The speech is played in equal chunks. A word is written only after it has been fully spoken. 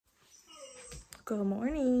Good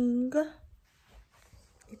morning.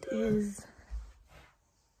 It is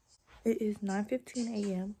 9:15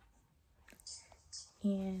 a.m.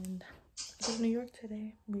 and I go to New York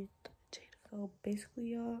today with Jada. So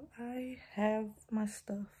basically, y'all, I have my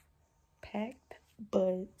stuff packed,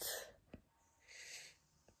 but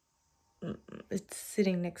it's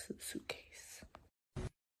sitting next to the suitcase.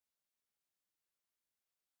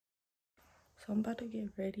 So I'm about to get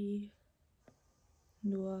ready,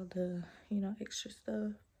 do all the, extra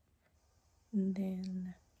stuff, and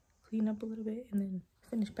then clean up a little bit, and then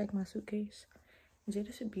finish pack my suitcase.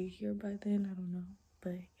 Jada should be here by then, I don't know,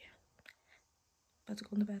 but yeah. About to go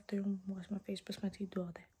in the bathroom, wash my face, brush my teeth, do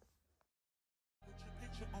all that.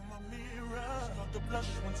 On my mirror, start to blush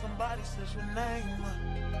when somebody says your name.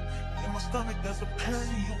 In my stomach there's a pain.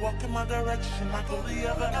 You walk in my direction, I go the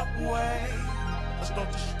other way. I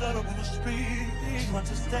start to stutter when I speak. Trying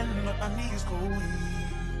to stand up, my knees go weak.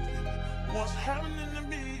 What's happening to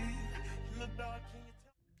me in the dark?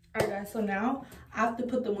 Alright guys, so now I have to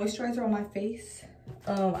put the moisturizer on my face.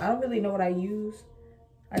 I don't really know what I use.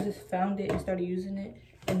 I just found it and started using it,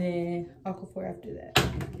 and then Aquaphor after that.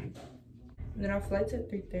 And then our flight's at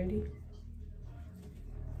 3:30.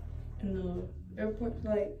 And the airport's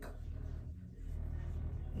like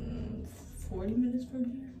 40 minutes from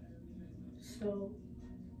here. So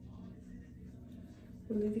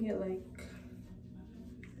we're leaving at like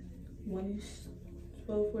 1-ish,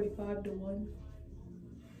 12:45 to 1.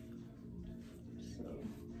 So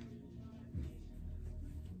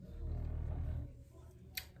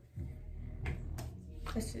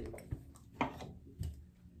that's it.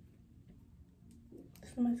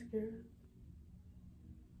 This is mascara.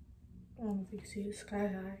 I don't know if you can see it, sky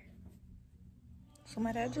high. So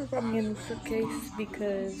my dad just brought me in the suitcase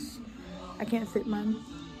because I can't fit mine.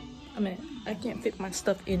 I can't fit my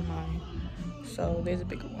stuff in mine. So there's a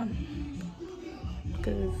bigger one.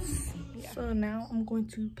 So now I'm going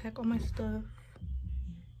to pack all my stuff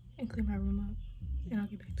and clean my room up, and I'll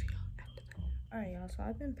get back to y'all after that. Alright y'all, so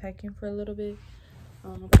I've been packing for a little bit.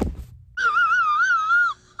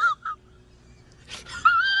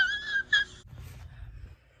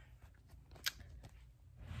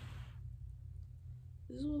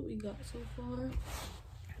 This is what we got so far.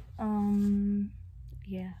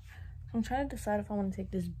 Yeah. So I'm trying to decide if I want to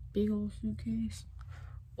take this big old suitcase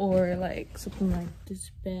or like something like this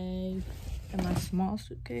bag and my small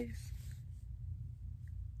suitcase.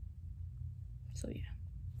 So yeah.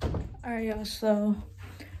 Alright y'all, so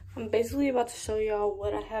I'm basically about to show y'all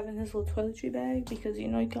what I have in this little toiletry bag, because you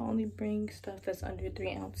can only bring stuff that's under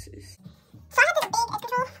 3 ounces. So I had this big edge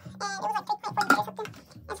control, and it was like 3.4 liters or something.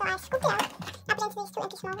 And so I scooped it out, I put it into these 2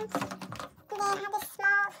 empty small ones. And then I have this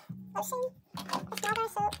small lotion, a small bar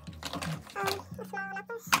of soap, a small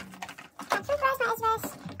mouthwash. Toothbrush, my edge brush.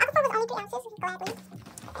 Aquaphor was only 3 ounces, gladly.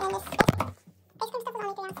 And then this face cream stuff was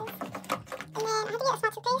only 3 ounces. And then I had to get a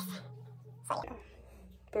small toothpaste. So yeah.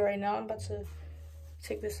 But right now I'm about to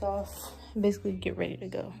take this off and basically get ready to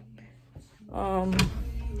go.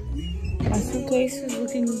 My suitcase is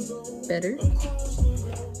looking better.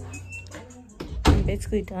 I'm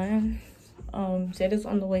basically done. Jada's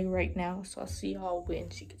on the way right now, so I'll see y'all when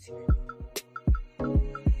she gets here.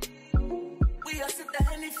 Alright,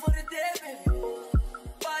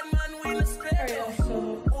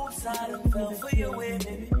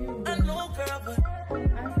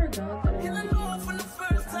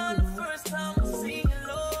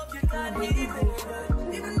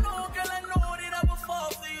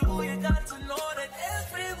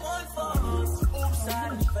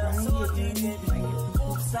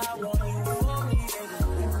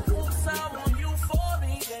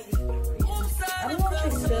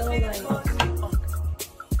 so I forgot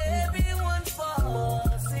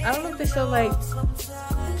I don't know if they sell like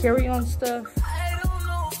carry-on stuff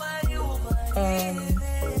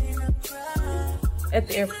at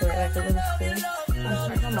the airport, like a little store. I'm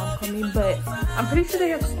sorry, my mom called me, but I'm pretty sure they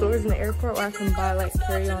have stores in the airport where I can buy like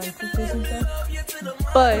carry-on toothpaste and stuff.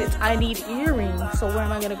 But I need earrings, so where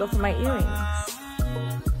am I gonna go for my earrings?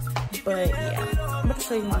 But yeah, I'm about to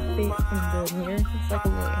show you my fit in the mirror. It's like a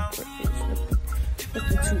little airport fit with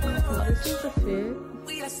the 2 colors. This is the fit.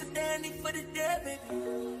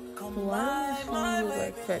 Why does she look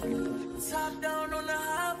like fat people?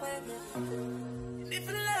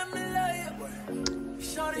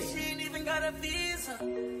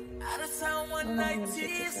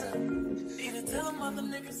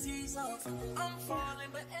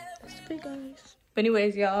 That's big, guys. But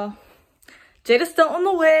anyways, y'all, Jada's still on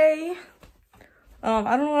the way.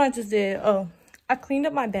 I don't know what I just did. Oh, I cleaned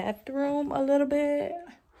up my bathroom a little bit.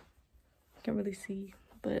 Can't really see,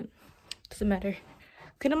 but doesn't matter.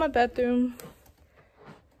 Cleaned up my bathroom.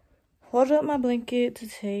 folded up my blanket to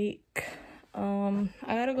take. I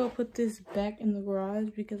gotta go put this back in the garage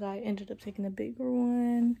because I ended up taking the bigger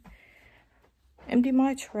one. Empty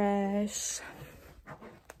my trash.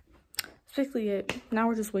 That's basically it. Now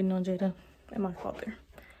we're just waiting on Jada and my father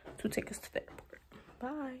to take us to the airport.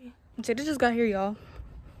 Bye. Jada just got here, y'all.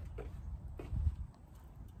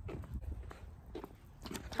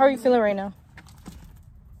 How are you feeling right now?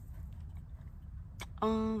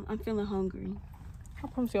 I'm feeling hungry. How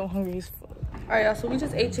come I'm feeling hungry as fuck? Alright, y'all, so we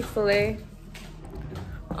just ate Chick-fil-A.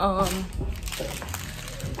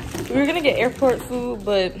 We were gonna get airport food,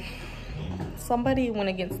 but somebody went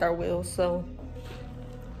against our will, so.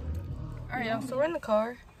 Alright, y'all, so we're in the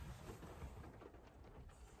car.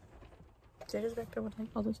 Jada's back there with like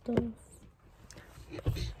all the stuff.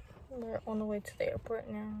 We're on the way to the airport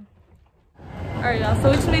now. Alright, y'all, so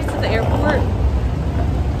we just made it to the airport.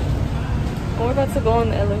 We're about to go in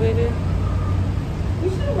the elevator. We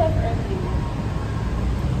should have left early.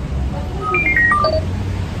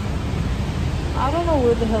 I don't know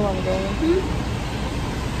where the hell I'm going. You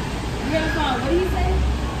gotta find, what do you say?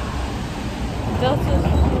 Delta.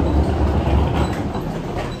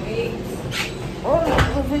 Wait. Oh, the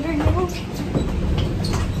elevator, yo.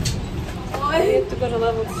 I have to go to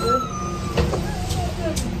level 2.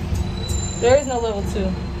 There is no level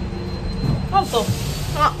 2. I'm so.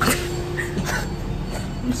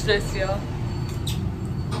 I'm stressed, y'all.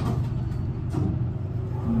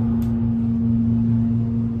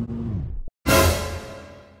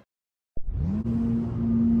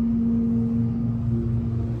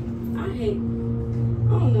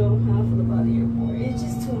 I don't know how I feel about the airport. It's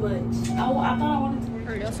just too much. I thought I wanted to work.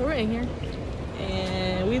 Alright, y'all, so we're in here.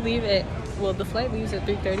 And we leave at, well, the flight leaves at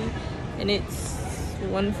 3:30. And it's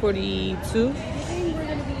 1:42. I think we're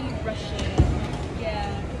gonna be rushing.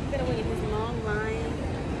 Yeah, we gotta wait in this long line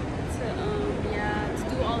to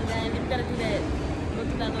do all of that. And then we gotta do that, go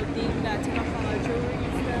through that little thing. We gotta take off all our jewelry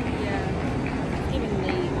and stuff. Yeah, it's getting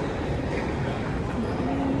late.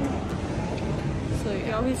 So,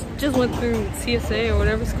 y'all, we just went through TSA or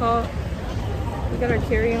whatever it's called. We got our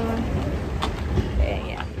carry-on. And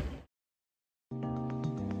yeah.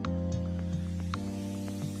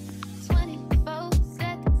 24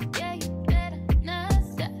 seconds, yeah, you better not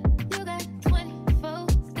stop. You got 24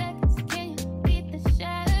 seconds, can you beat the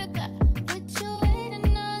shot? Put you waiting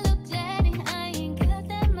on little daddy, I ain't got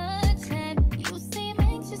that much time. You seem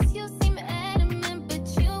anxious, you seem adamant, but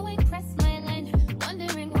you ain't pressed my line.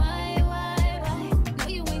 Wondering why? No,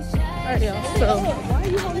 you ain't shy. Alright, y'all, so. Why are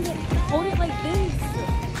you holding it? Hold it like this,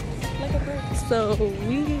 like a bird. So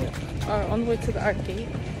we are on the way to our gate,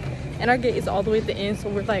 and our gate is all the way at the end, so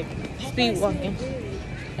we're like speed walking,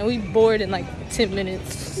 and we board in like 10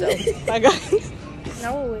 minutes. So bye guys.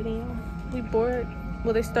 Now we're waiting. We board.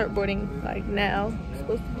 Well, they start boarding like now. It's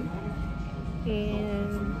supposed to be,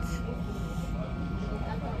 and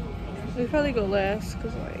we probably go last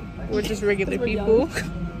because like we're just regular people.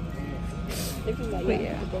 But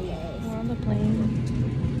yeah, we're on the plane.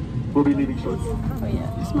 We'll be leaving shortly. Oh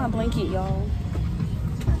yeah, it's my blanket, y'all.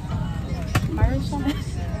 Myron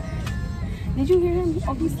Thomas. Did you hear him?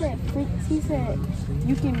 Oh, he said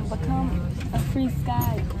you can become a free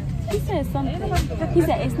sky. He said something. He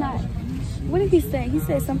said it's not. What did he say? He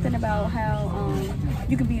said something about how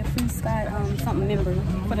you can be a free sky something member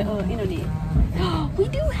for the internet. We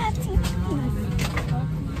do have TVs.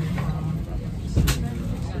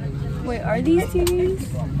 Wait, are these TVs?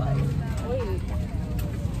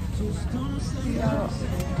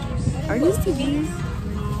 Are these TVs?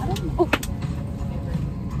 I don't know. Oh.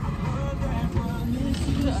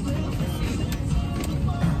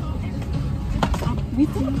 We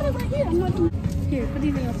can put it right here. I'm not doing. Here, put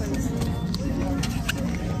these in your place.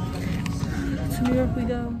 To New York we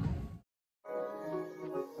go.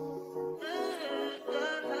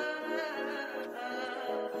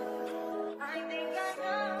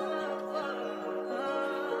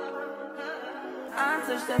 I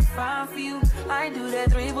touch that fine for you. I do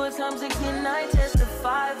that 3 more times again. I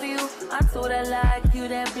testify for you. I told I like you,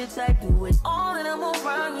 that bitch. I do it all, and I'm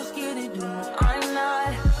around. You're scared to do. I'm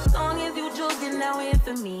not. As long as you joking now here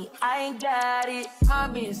for me, I ain't got it. My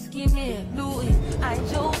bitch, scheming, Louis. I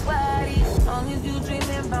your body. As long as you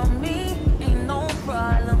dreaming about me, ain't no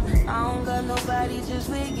problem. I don't got nobody just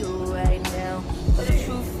with you right now. But the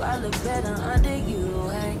truth, I look better under you.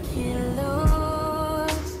 I can't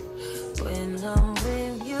lose when I'm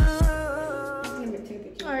with you.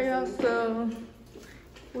 Alright, y'all, so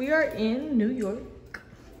we are in New York.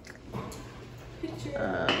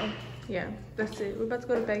 Yeah, that's it. We're about to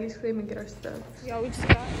go to baggage claim and get our stuff. Y'all, we just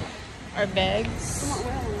got our bags. Come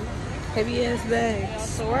on, Heavy ass bags.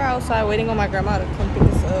 So we're outside waiting on my grandma to come pick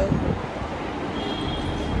us up.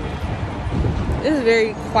 This is a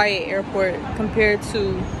very quiet airport compared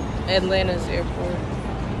to Atlanta's airport.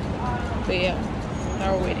 But yeah,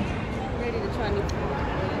 now we're waiting. Ready to try new food.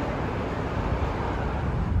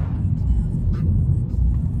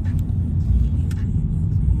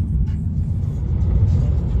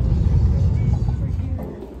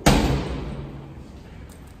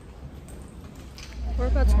 We're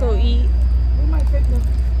about to go eat.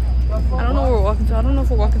 I don't know where we're walking to. I don't know if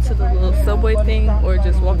we're walking to the little subway thing or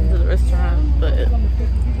just walking to the restaurant, but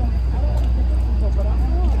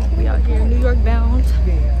we out here, New York bound.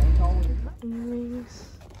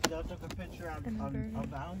 Y'all took a picture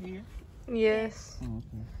of out here? Yes. Oh,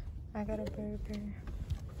 okay. I got a burger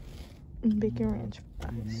and bacon ranch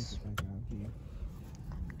fries.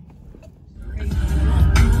 And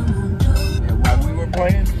while we were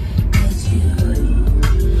playing, she was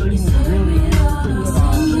really into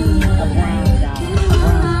a brown dog.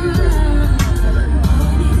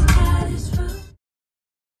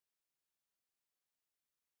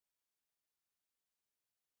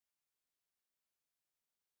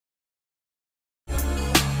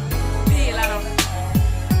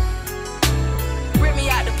 Rip me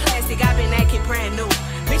out the plastic, I've been acting brand new.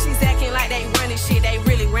 Bitches acting like they running shit they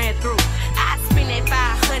really ran through. I'd spend that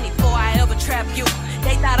 500 before I ever trap you.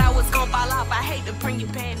 They thought I was gonna fall off, I hate to bring you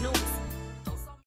bad news.